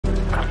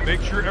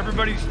Make sure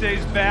everybody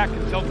stays back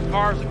until the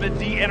cars have been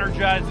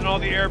de-energized and all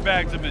the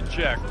airbags have been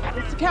checked.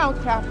 It's a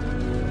count,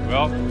 Captain.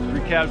 Well,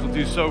 3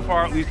 casualties so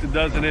far, at least a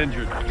dozen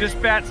injured.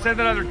 Dispatch, send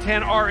another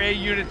 10 RA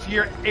units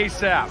here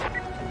ASAP.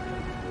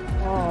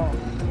 Oh,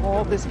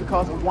 all this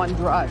because of one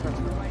driver.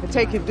 I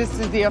take it this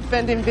is the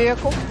offending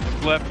vehicle?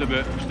 Left of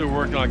it. We're still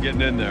working on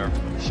getting in there.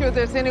 Sure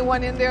there's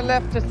anyone in there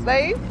left to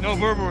save? No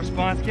verbal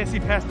response. Can't see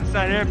past the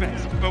side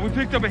airbags. But we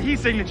picked up a heat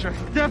signature.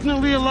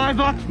 Definitely a live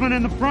occupant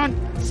in the front.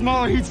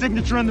 Smaller heat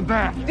signature in the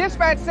back.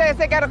 Dispatch says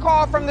they got a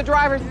call from the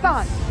driver's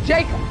son,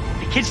 Jacob.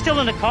 The kid's still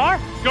in the car?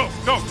 Go,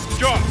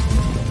 John.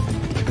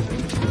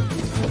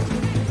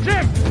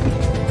 Jim!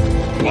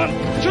 1,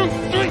 2,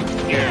 3.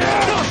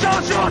 Yeah!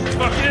 Shot!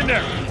 Fuck, get in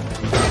there.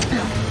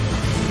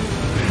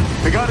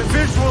 I got a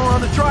visual on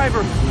the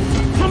driver.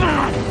 Come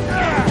on!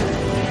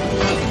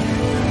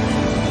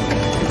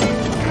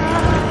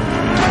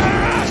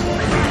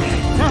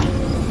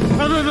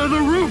 The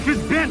roof is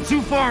bent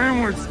too far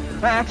inwards.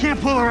 I can't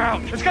pull her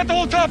out. Let's get the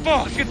whole top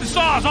off. Let's get the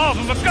saws, all of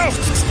them. Let's go.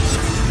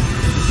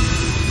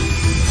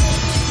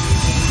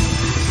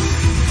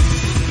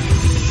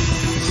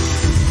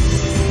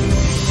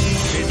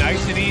 Okay,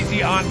 nice and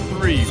easy on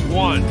 3.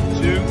 1,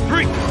 2,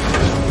 3.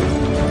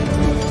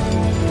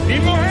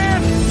 Need more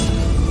hands.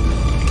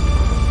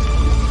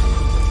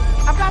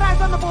 I've got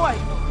eyes on the boy.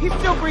 He's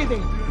still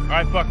breathing. All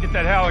right, Buck, get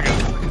that Halligan.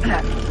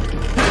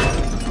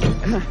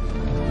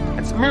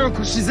 It's a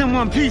miracle she's in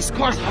one piece.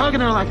 Car's hugging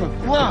her like a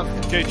glove.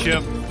 Okay,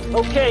 Chip.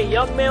 Okay,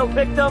 young male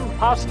victim,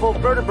 possible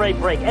vertebrae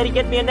break. Eddie,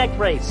 get me a neck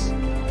brace.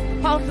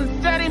 Pulse is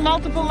steady,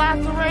 multiple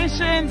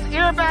lacerations,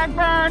 airbag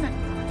burn.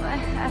 What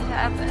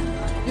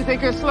happened? You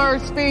think her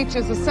slurred speech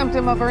is a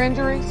symptom of her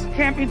injuries?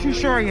 Can't be too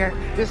sure yet.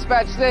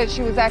 Dispatch said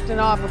she was acting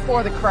odd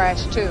before the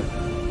crash, too.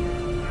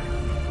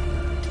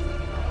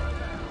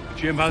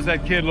 Jim, how's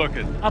that kid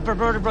looking? Upper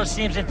vertebra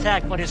seems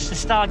intact, but his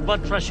systolic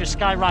blood pressure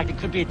skyrocketed.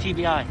 Could be a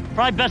TBI.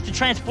 Probably best to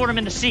transport him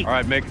in the seat. All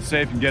right, make it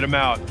safe and get him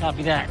out.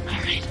 Copy that. All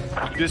right.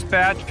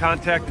 Dispatch,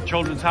 contact the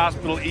Children's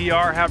Hospital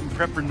ER, have him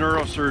prep for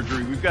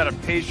neurosurgery. We've got a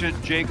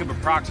patient, Jacob,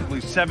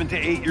 approximately 7 to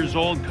 8 years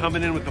old,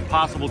 coming in with a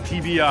possible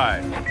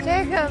TBI.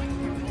 Jacob.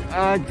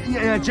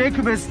 Yeah,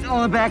 Jacob is still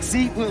in the back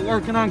seat. We're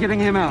working on getting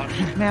him out.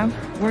 Ma'am,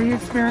 were you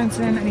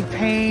experiencing any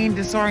pain,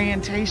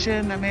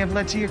 disorientation that may have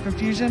led to your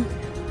confusion?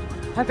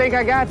 I think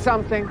I got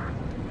something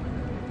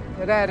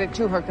that added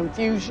to her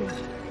confusion.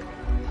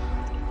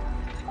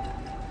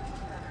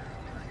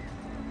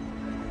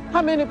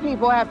 How many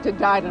people have to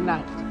die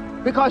tonight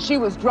because she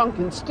was drunk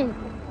and stupid?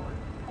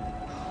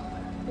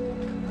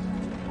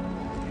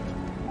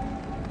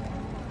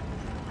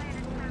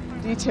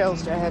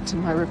 Details to add to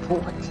my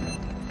report.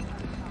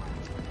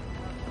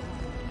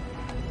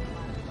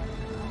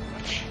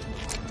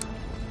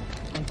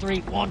 On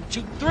 3, 1,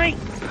 2, 3.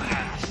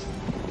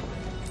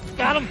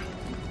 Got him.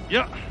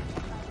 Yep.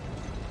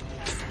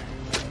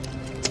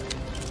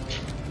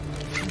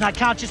 He's not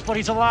conscious, but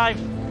he's alive.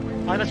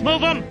 All right, let's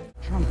move him.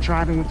 From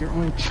driving with your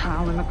own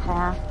child in the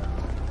car.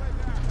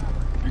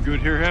 You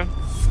good here, Hen?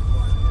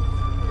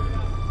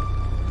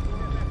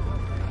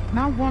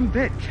 Not one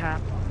bit,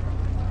 Cap.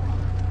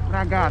 But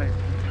I got it.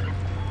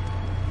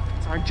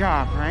 It's our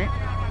job, right?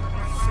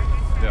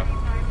 Yeah.